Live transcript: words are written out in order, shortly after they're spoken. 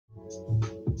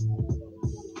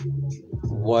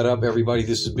What up, everybody?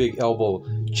 This is Big Elbow,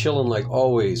 chilling like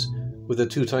always with the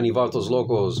two tiny vatos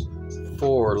locos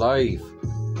for life.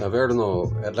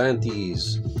 Fresno,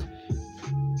 Atlantis.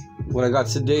 What I got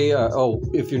today,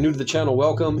 if you're new to the channel,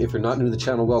 welcome. If you're not new to the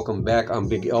channel, welcome back. I'm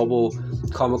Big Elbow.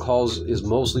 Comic hauls is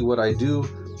mostly what I do.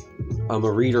 I'm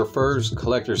a reader first,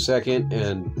 collector second,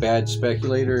 and bad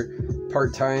speculator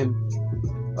part-time.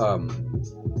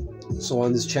 So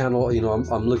on this channel, you know,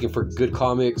 I'm looking for good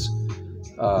comics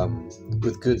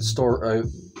with good story,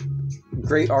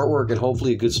 great artwork, and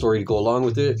hopefully a good story to go along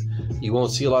with it. You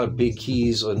won't see a lot of big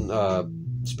keys and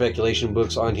speculation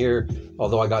books on here,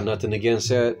 although I got nothing against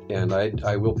that, and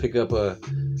I will pick up a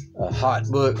hot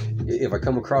book if I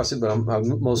come across it, but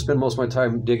I'm spend most of my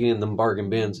time digging in them bargain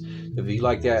bins. If you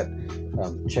like that,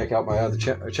 check out my other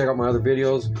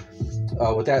videos.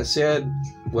 With that said,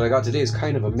 what I got today is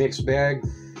kind of a mixed bag.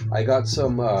 I got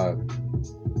some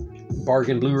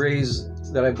bargain Blu-rays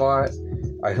that I bought.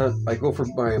 I go for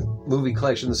my movie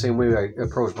collection the same way I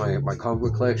approach my comic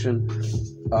book collection.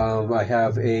 I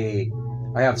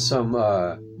have some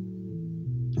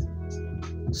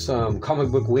comic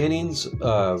book winnings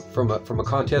from a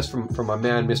contest from my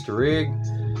man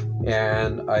MrRig,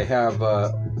 and I have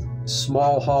a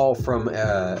small haul from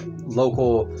a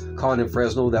local con in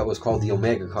Fresno that was called the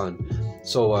Omega Con.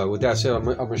 So with that said, I'm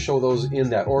gonna show those in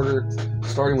that order,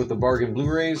 starting with the bargain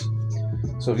Blu-rays.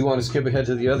 So if you want to skip ahead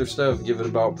to the other stuff, give it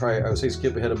about probably, I would say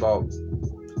skip ahead about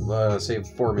say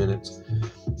 4 minutes.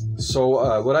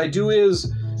 So what I do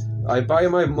is I buy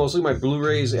mostly my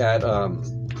Blu-rays at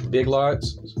Big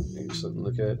Lots. Maybe something to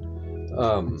look at.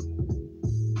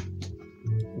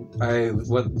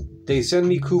 They send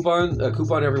me a coupon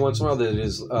every once in a while that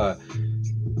is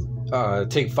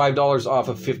take $5 off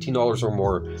of $15 or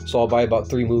more. So I'll buy about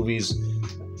 3 movies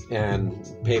and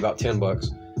pay about $10.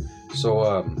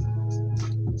 So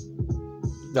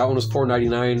that one was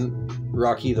 $4.99.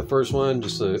 Rocky, the first one,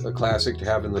 just a classic to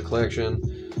have in the collection.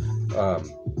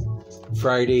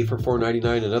 Friday for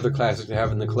 $4.99, another classic to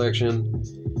have in the collection.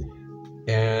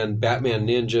 And Batman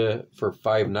Ninja for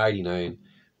 $5.99.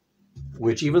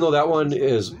 Which, even though that one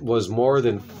was more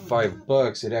than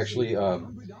 $5, it actually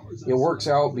it works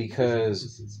out,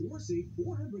 because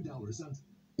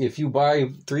if you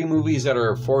buy 3 movies that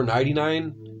are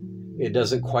 $4.99, it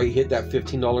doesn't quite hit that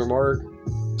 $15 mark.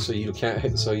 So you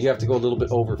can't. So you have to go a little bit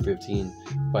over 15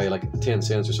 by like 10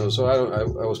 cents or so. So I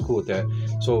was cool with that.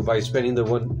 So by spending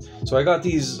so I got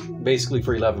these basically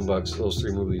for $11, those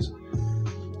 3 movies.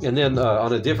 And then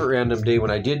on a different random day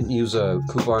when I didn't use a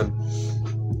coupon,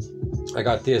 I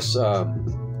got this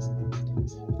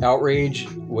Outrage: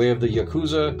 Way of the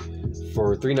Yakuza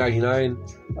for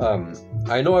 $3.99.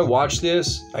 I know I watched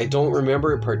this. I don't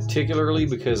remember it particularly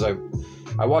because I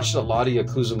watched a lot of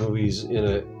Yakuza movies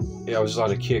I was on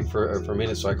a kick for a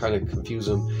minute, so I kind of confuse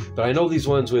them. But I know these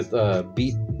ones with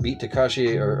Beat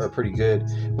Takashi are pretty good.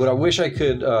 What I wish I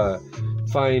could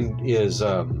find is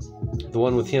the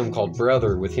one with him called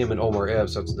Brother, with him and Omar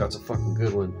Epps. That's a fucking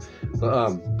good one.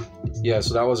 But yeah,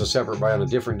 so that was a separate buy on a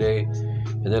different day.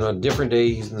 And then on a different day,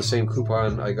 using the same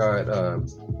coupon, I got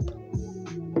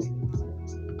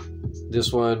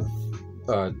this one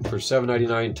for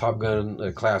 $7.99, Top Gun,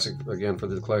 a classic again for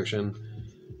the collection.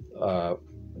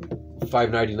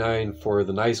 $5.99 for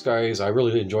The Nice Guys. I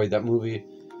really enjoyed that movie.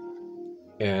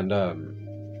 And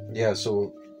yeah,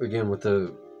 so again with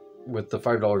the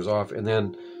 $5 off. And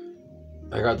then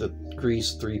I got the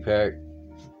Grease 3-pack.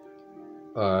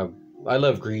 I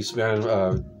love Grease, man.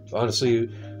 Honestly,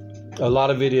 a lot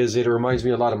of it reminds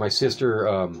me a lot of my sister.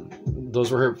 Those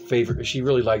were her favorite. She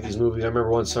really liked these movies. I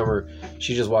remember one summer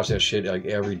she just watched that shit like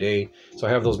every day. So I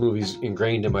have those movies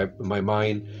ingrained in my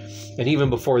mind. And even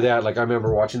before that, like I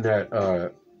remember watching that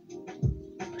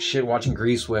watching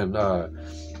Grease when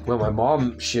my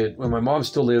mom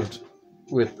still lived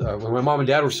with when my mom and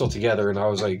dad were still together, and I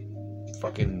was like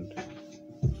fucking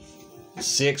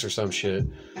 6 or some shit.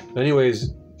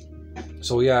 Anyways,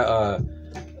 so yeah,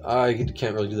 I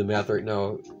can't really do the math right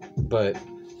now, but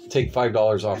take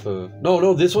 $5 off of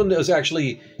this one was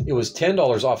actually, it was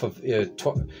 $10 off of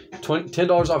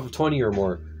 $10 off of 20 or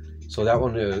more. So that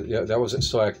one, yeah, that was,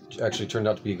 so actually turned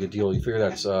out to be a good deal. You figure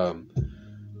that's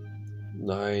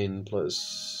 9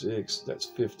 plus 6, that's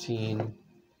 15,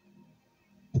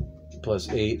 plus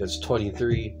 8, that's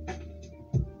 23.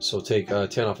 So take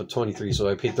 10 off of 23. So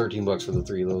I paid $13 for the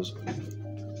 3 of those.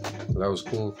 So that was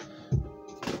cool.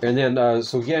 And then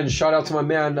so again, shout out to my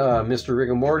man Mr.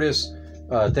 Rigor Mortis.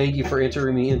 Thank you for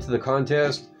entering me into the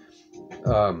contest.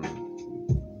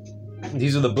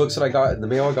 These are the books that I got in the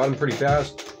mail. I got them pretty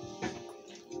fast.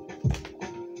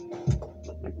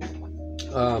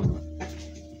 Let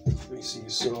me see.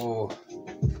 So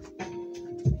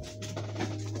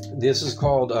This is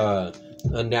called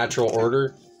Unnatural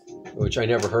Order, which I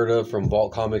never heard of from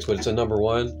Vault Comics, but it's a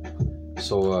 #1.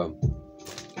 So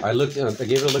I gave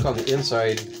it a look on the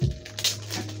inside,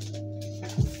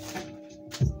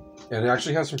 and it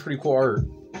actually has some pretty cool art.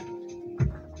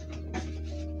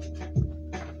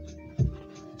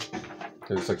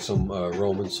 There's like some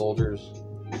Roman soldiers,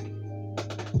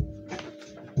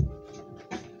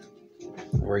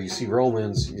 where you see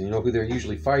Romans. You know who they're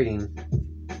usually fighting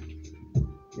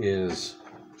is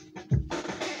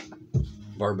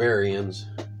barbarians.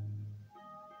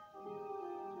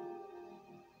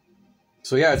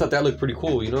 So yeah, I thought that looked pretty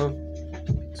cool, you know.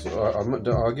 So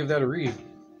I'll give that a read.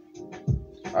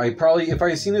 I probably, if I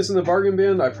had seen this in the bargain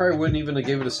bin, I probably wouldn't even have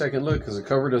gave it a second look because the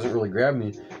cover doesn't really grab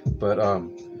me. But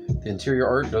the interior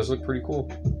art does look pretty cool.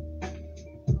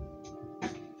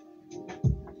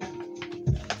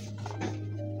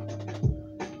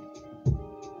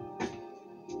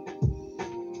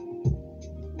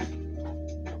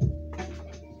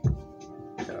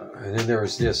 And then there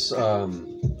was this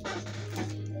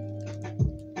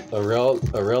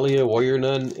Aurelia, Warrior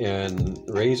Nun, and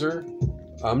Razor.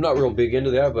 I'm not real big into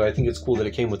that, but I think it's cool that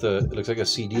it came with it looks like a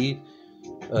CD,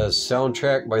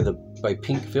 soundtrack by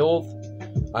Pink Filth.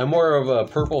 I'm more of a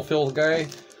Purple Filth guy.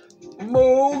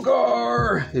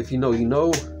 Mogar! If you know, you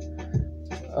know.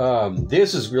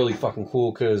 This is really fucking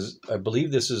cool because I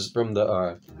believe this is from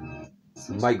the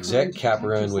Mike Zeck cap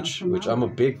run, which I'm a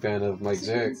big fan of Mike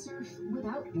Zeck.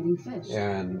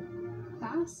 And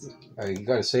I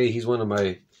gotta say, he's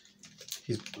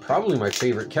probably my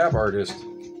favorite cap artist,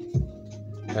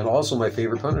 and also my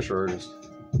favorite Punisher artist.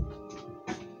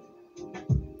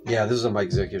 Yeah, this is a Mike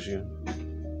Zeck issue.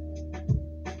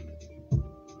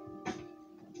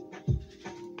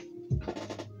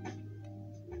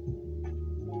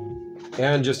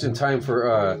 And just in time for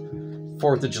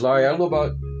 4th of July. I don't know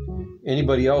about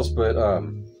anybody else, but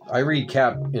I read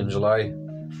Cap in July.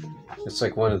 It's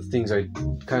like one of the things I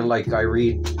kind of like. I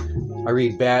read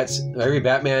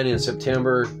Batman in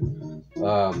September.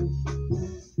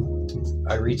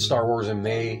 I read Star Wars in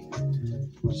May.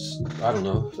 I don't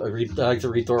know. I like to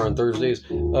read Thor on Thursdays.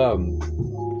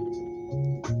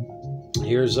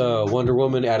 Here's Wonder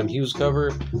Woman Adam Hughes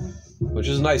cover, which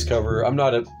is a nice cover. I'm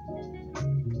not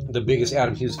the biggest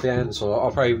Adam Hughes fan, so I'll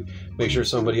probably make sure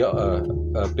somebody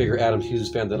a bigger Adam Hughes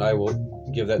fan than I will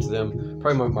give that to them.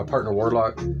 Probably my partner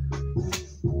War.lock.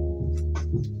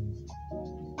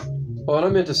 Oh, and I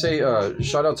meant to say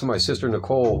shout out to my sister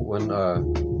Nicole when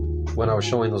I was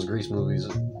showing those Grease movies.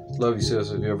 Love you,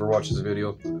 sis, if you ever watch this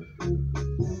video.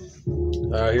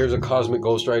 Here's a Cosmic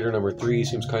Ghost Rider #3.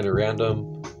 Seems kind of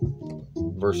random.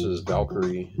 Versus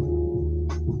Valkyrie.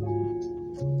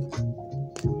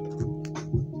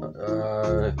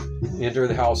 Enter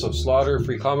the House of Slaughter,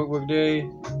 Free Comic Book Day.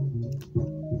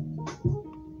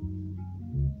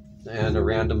 And a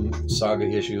random Saga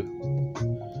issue.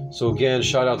 So again,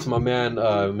 shout out to my man,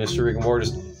 MrRig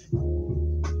Mortis.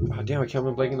 Oh, damn, I can't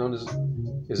remember blanking on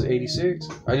his 86.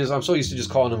 I'm so used to just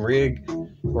calling him Rig,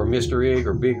 or Mr. Rig,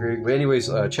 or Big Rig. But anyways,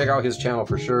 check out his channel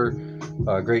for sure.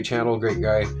 Great channel, great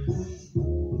guy.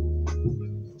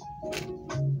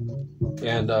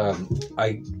 And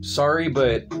sorry,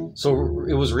 but so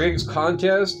it was Rig's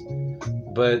contest,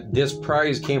 but this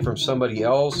prize came from somebody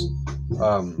else.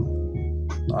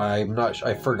 I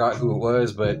forgot who it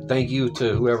was, but thank you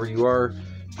to whoever you are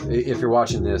if you're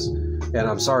watching this. And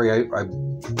I'm sorry I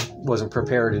wasn't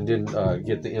prepared and didn't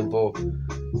get the info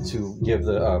to give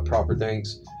the proper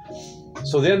thanks.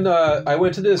 So then I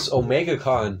went to this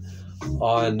OmegaCon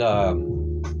on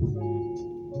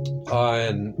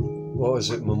what was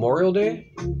it, Memorial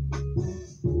Day?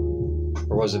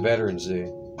 Or was it Veterans Day?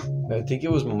 I think it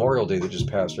was Memorial Day that just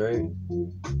passed, right?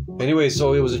 Anyway,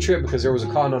 so it was a trip because there was a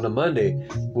con on a Monday,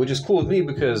 which is cool with me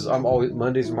because I'm always,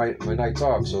 Mondays are my nights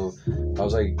off. So I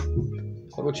was like,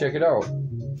 I'll go check it out.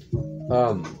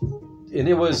 And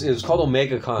it was called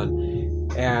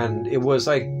OmegaCon, and it was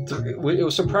like it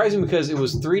was surprising because it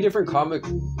was 3 different comic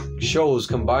shows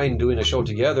combined doing a show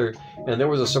together, and there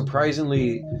was a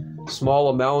surprisingly small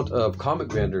amount of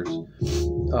comic vendors.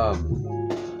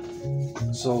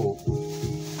 So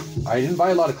I didn't buy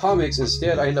a lot of comics.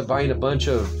 Instead, I ended up buying a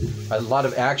lot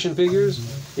of action figures.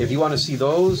 If you want to see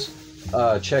those,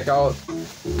 check out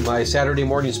my Saturday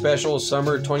morning special,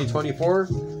 Summer 2024.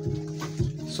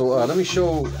 So let me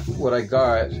show what I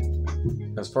got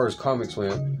as far as comics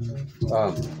went.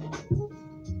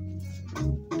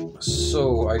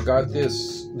 So I got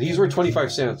this. These were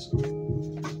 25 cents.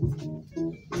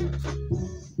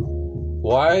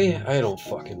 Why? I don't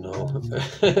fucking know.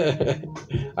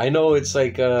 I know it's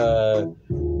like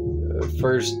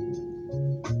first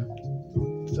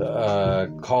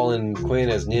Colin Quinn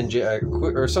as Ninja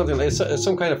or something. It's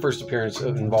some kind of first appearance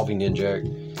involving Ninjak.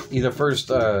 Either first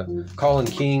Colin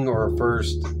King or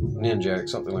first Ninjak,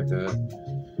 something like that.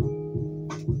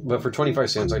 But for 25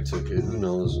 cents, I took it. Who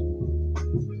knows?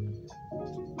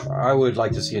 I would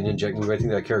like to see a Ninjak movie. I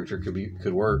think that character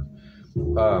could work.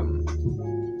 And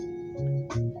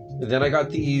then I got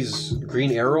these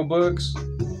Green Arrow books.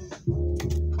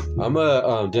 I'm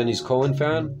a Dennis Cohen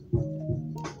fan.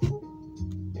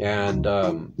 And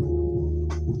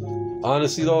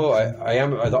honestly, though, I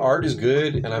am. The art is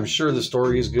good, and I'm sure the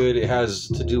story is good. It has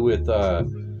to do with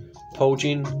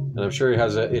poaching, and I'm sure it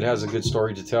has a good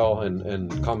story to tell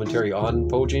and commentary on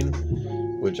poaching,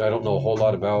 which I don't know a whole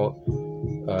lot about.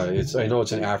 I know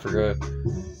it's in Africa.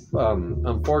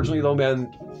 Unfortunately, though,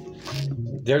 man,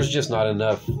 there's just not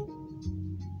enough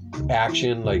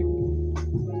action. Like,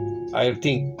 I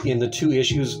think in the 2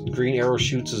 issues, Green Arrow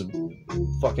shoots his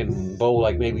fucking bow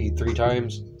like maybe 3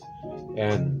 times,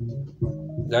 and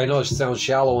I know it sounds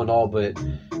shallow and all, but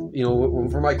you know,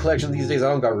 for my collection these days, I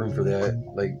don't got room for that.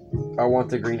 Like, I want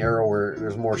the Green Arrow where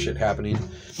there's more shit happening.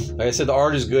 Like I said, the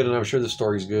art is good, and I'm sure the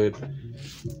story's good.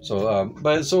 So,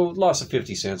 but loss of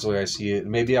 50 cents the way I see it.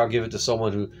 Maybe I'll give it to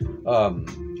someone who,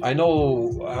 I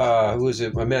know, who is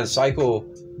it? My man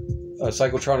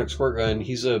Psychotronic Squirt Gun.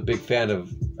 He's a big fan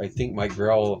of, I think, Mike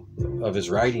Grell, of his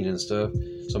writing and stuff.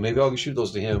 So maybe I'll shoot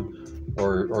those to him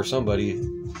or somebody.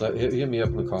 Hit me up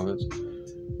in the comments.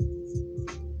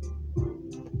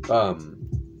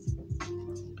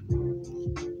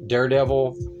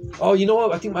 Daredevil. Oh, you know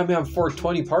what? I think my man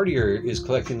 420 Partier is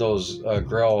collecting those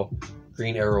Grell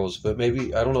Green Arrows, but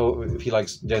maybe, I don't know if he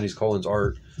likes Dennis Cohen's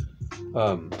art.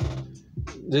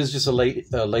 This is just a late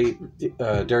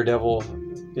Daredevil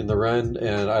in the run,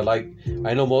 and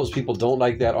I know most people don't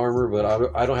like that armor,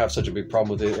 but I don't have such a big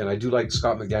problem with it, and I do like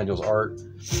Scott McDaniel's art.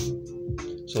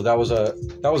 So that was a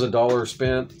 $1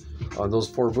 spent on those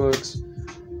 4 books.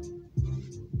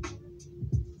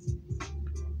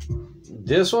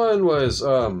 This one was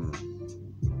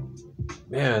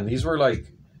man, these were like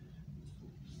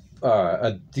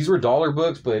these were $1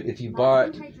 books, but if you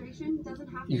bought,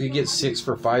 you could get 6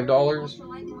 for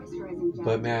 $5.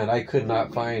 But man, I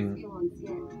couldn't find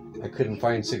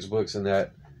 6 books in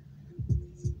that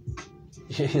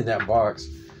box.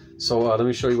 So let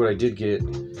me show you what I did get.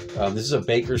 This is a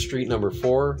Baker Street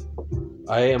 #4.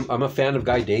 I'm a fan of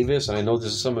Guy Davis, and I know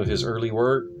this is some of his early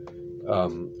work.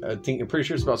 I'm pretty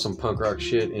sure it's about some punk rock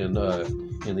shit in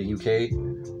the UK.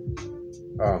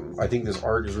 I think this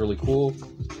art is really cool.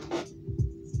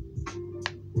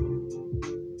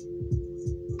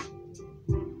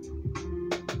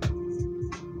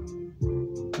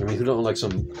 I mean, who don't like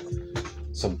some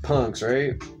punks,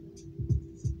 right?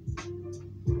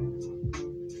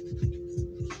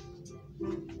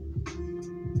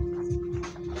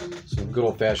 Some good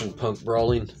old-fashioned punk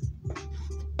brawling.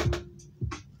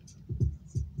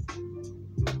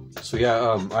 So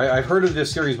yeah, I've heard of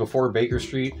this series before, Baker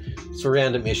Street. It's a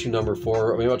random issue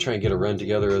 #4. Maybe I'll try and get a run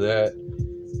together of that.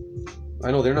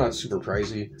 I know they're not super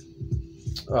pricey.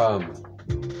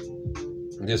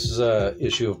 This is a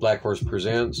issue of Black Horse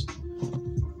Presents.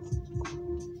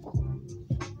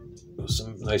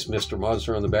 Some nice Mr.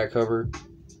 Monster on the back cover.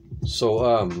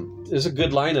 So it's a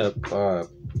good lineup.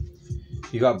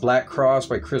 You got Black Cross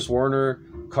by Chris Warner,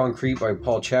 Concrete by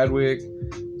Paul Chadwick,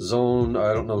 Zone,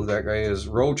 I don't know who that guy is,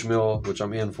 Roach Mill, which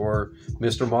I'm in for,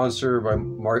 Mr. Monster by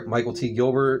Michael T.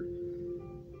 Gilbert,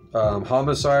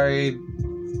 Homicide,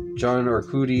 John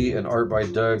Arcudi, and art by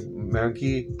Doug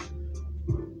Mankey.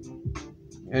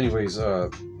 Anyways,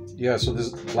 yeah, so this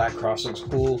Black Cross looks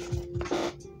cool.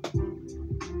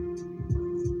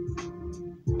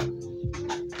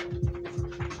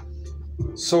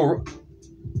 So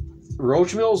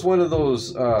Roach Mill is one of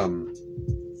those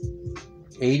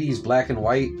 80s black and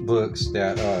white books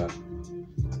that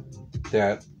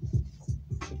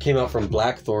came out from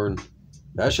Blackthorn.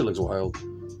 That shit looks wild.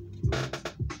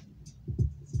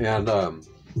 And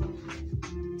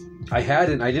I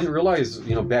didn't realize,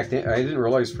 you know, back then, I didn't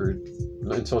realize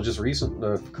until just recent,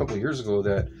 a couple of years ago,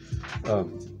 that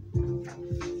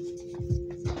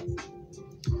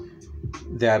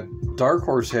that Dark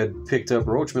Horse had picked up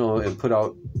Roach Mill and put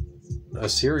out a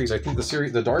series. I think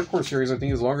the Dark Horse series, I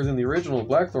think, is longer than the original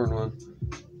Blackthorn one.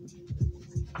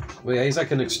 But yeah, he's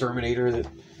like an exterminator that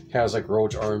has like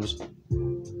roach arms.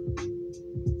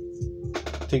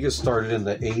 I think it started in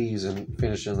the 80s and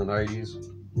finished in the 90s.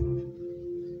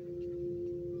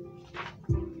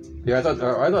 Yeah, I thought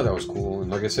that was cool.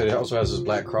 And like I said, it also has this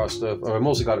Black Cross stuff. I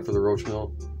mostly got it for the Roach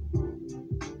Mill.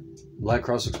 Black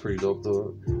Cross looks pretty dope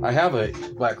though. I have a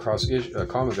Black Cross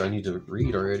comic I need to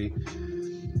read already.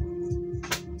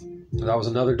 That was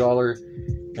another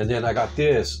 $1. And then I got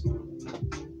this.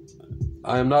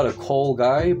 I am not a Cole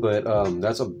guy, but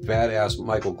that's a badass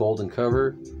Michael Golden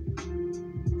cover.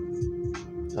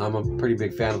 I'm a pretty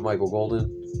big fan of Michael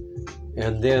Golden.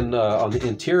 And then on the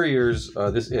interiors,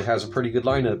 it has a pretty good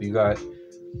lineup. You got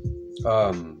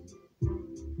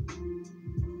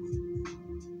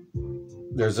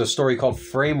there's a story called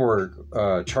Framework,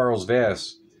 Charles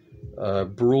Vess,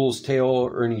 Brule's Tale,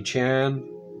 Ernie Chan,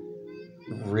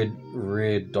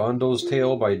 Redondo's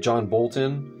Tale by John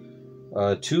Bolton,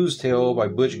 Two's Tale by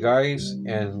Butch Guice,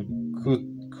 and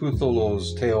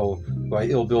Cthulhu's Tale by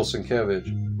Il Bill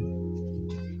Sienkiewicz.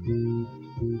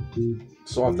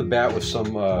 So off the bat with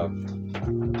some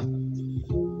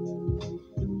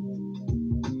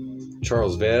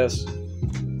Charles Vess.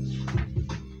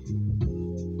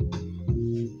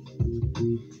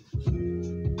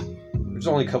 There's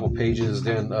only a couple pages.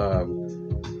 Then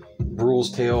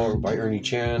Brule's Tale by Ernie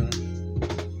Chan.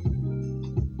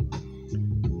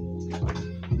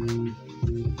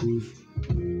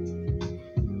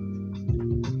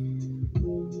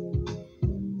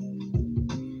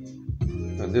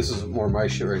 And this is more my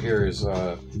shit right here. Is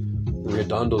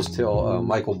Redondo's Tale,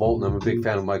 Michael Bolton. I'm a big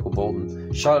fan of Michael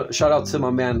Bolton. Shout out to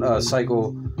my man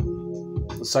Psycho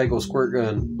Squirt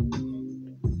Gun.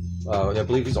 I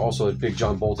believe he's also a big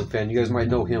John Bolton fan. You guys might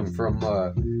know him from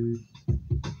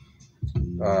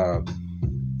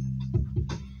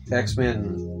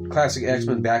X-Men, classic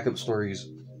X-Men backup stories.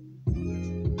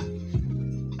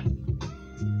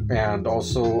 And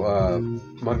also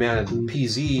my man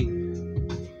PZ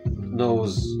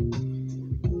knows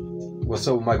what's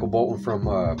up with Michael Bolton from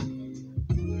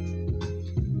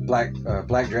Black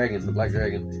Dragon, the Black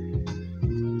Dragon.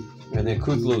 And then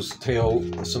Cthulhu's Tale,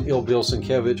 some Il Bill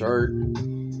Sienkiewicz art.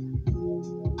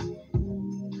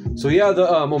 So yeah, the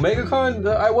OmegaCon,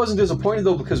 I wasn't disappointed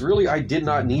though, because really I did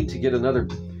not need to get another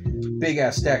big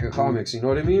ass stack of comics, you know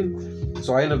what I mean?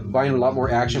 So I ended up buying a lot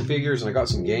more action figures, and I got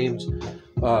some games.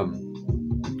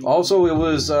 Also, it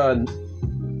was $9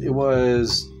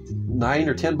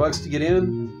 or $10 to get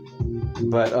in,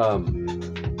 but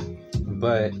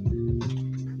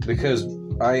because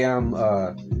I am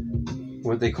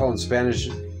what they call in Spanish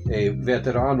a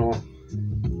veterano,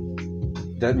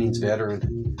 that means veteran.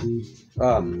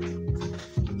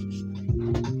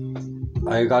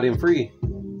 I got in free,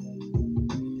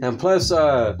 and plus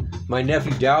my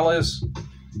nephew Dallas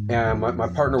and my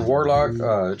partner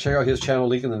War.lock, check out his channel,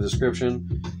 link in the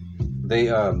description.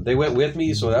 They went with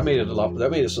me, so that made it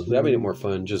more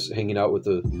fun, just hanging out with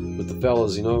the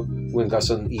fellas, you know. Went and got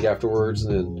something to eat afterwards,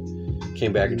 and then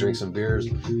came back and drank some beers.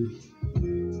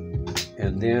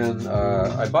 And then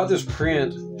I bought this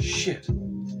print. Shit,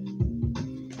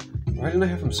 why didn't I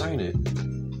have him sign it?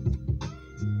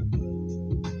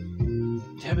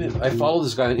 Damn it! I follow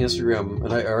this guy on Instagram,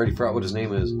 and I already forgot what his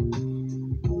name is.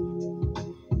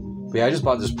 But yeah, I just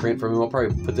bought this print from him. I'll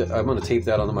probably put that. I'm gonna tape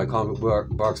that onto my comic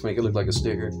box, make it look like a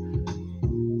sticker.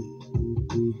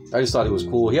 I just thought it was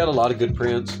cool. He had a lot of good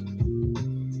prints.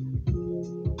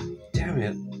 Damn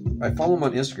it! I follow him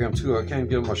on Instagram too. I can't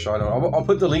give him a shout out. I'll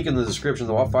put the link in the description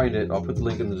though. I'll find it. I'll put the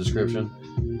link in the description.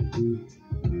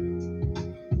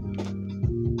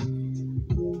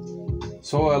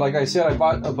 So like I said, I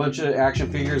bought a bunch of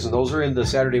action figures, and those are in the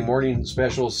Saturday morning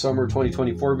special summer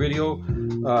 2024 video.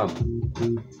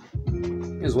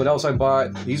 Is what else I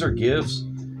bought. These are gifts.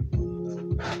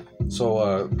 So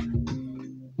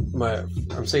I'm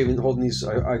holding these.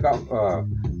 I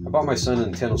bought my son a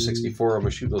Nintendo 64. I'm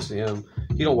gonna shoot those to him.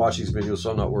 He don't watch these videos,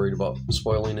 so I'm not worried about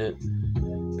spoiling it.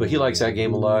 But he likes that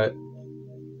game a lot.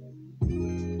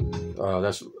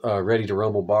 That's Ready to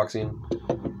Rumble Boxing.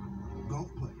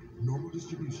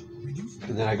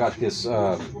 And then I got this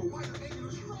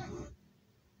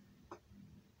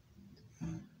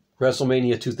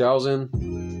WrestleMania 2000.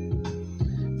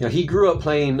 Now he grew up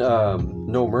playing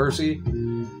No Mercy.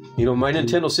 You know, my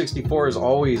Nintendo 64 is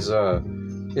always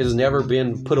it has never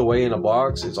been put away in a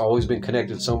box. It's always been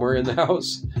connected somewhere in the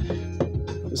house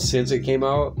since it came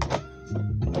out.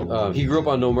 He grew up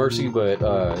on No Mercy, but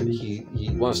he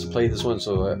wants to play this one,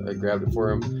 so I grabbed it for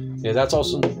him. Yeah, that's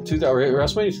also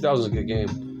WrestleMania 2000 is a good game.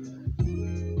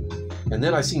 And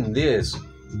then I seen this,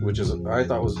 which is I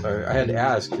thought was I had to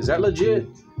ask, is that legit?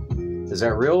 Is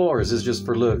that real, or is this just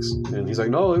for looks? And he's like,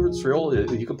 no, it's real.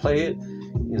 You can play it.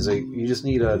 He's like, you just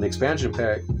need an expansion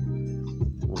pack.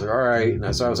 I was like, all right.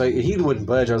 And so I was like, he wouldn't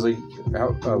budge. I was like,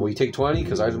 will you take 20?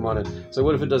 Because I didn't want to. So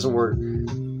what if it doesn't work?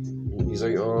 And he's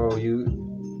like, oh, you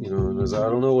know. And I was like, I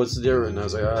don't know what's the difference. And I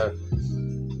was like,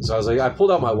 So I was like, I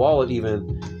pulled out my wallet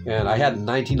even, and I had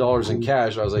 $19 in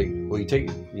cash. I was like, will you take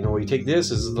this?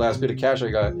 This is the last bit of cash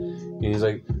I got. And he's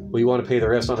like, Well, you want to pay the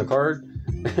rest on the card.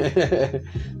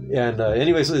 And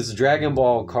anyway, so it's Dragon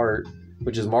Ball Kart,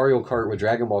 which is Mario Kart with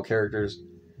Dragon Ball characters.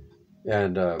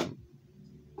 And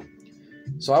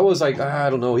so I was like, I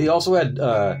don't know. He also had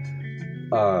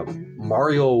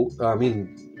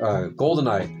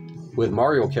GoldenEye with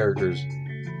Mario characters.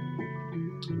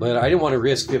 But I didn't want to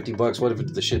risk $50. What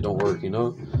if the shit don't work, you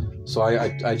know? So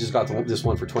I just got this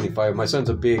one for $25. My son's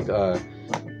a big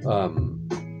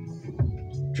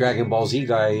Dragon Ball Z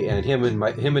guy, and him and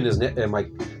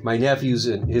my nephews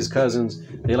and his cousins,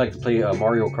 they like to play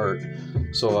Mario Kart.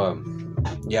 So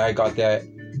yeah, I got that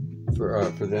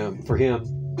for him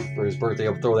for his birthday.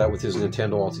 I'll throw that with his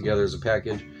Nintendo all together as a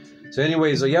package. So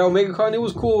anyways, yeah, OmegaCon, it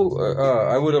was cool.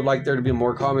 I would have liked there to be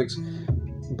more comics,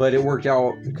 but it worked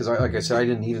out because, like I said, I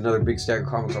didn't need another big stack of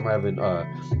comics. I'm having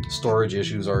storage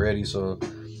issues already. So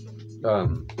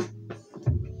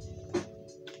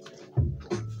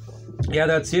yeah,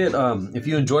 that's it. If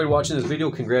you enjoyed watching this video,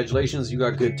 congratulations, you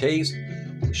got good taste.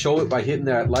 Show it by hitting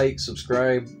that like,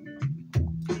 subscribe,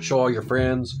 show all your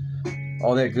friends,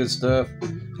 all that good stuff.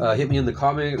 Hit me in the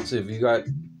comments if you got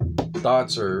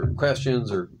thoughts or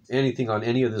questions or anything on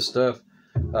any of this stuff.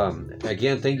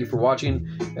 Again, thank you for watching,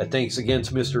 and thanks again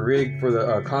to MrRig for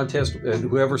the contest, and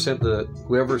whoever sent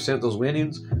those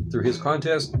winnings through his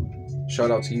contest.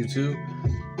 Shout out to you too.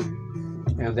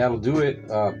 And that'll do it.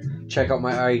 Check out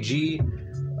my IG.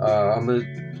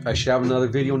 I should have another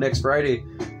video next Friday,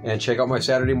 and check out my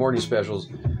Saturday morning specials.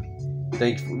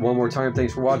 Thanks one more time.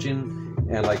 Thanks for watching,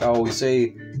 and like I always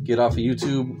say, get off of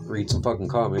YouTube, read some fucking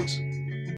comics.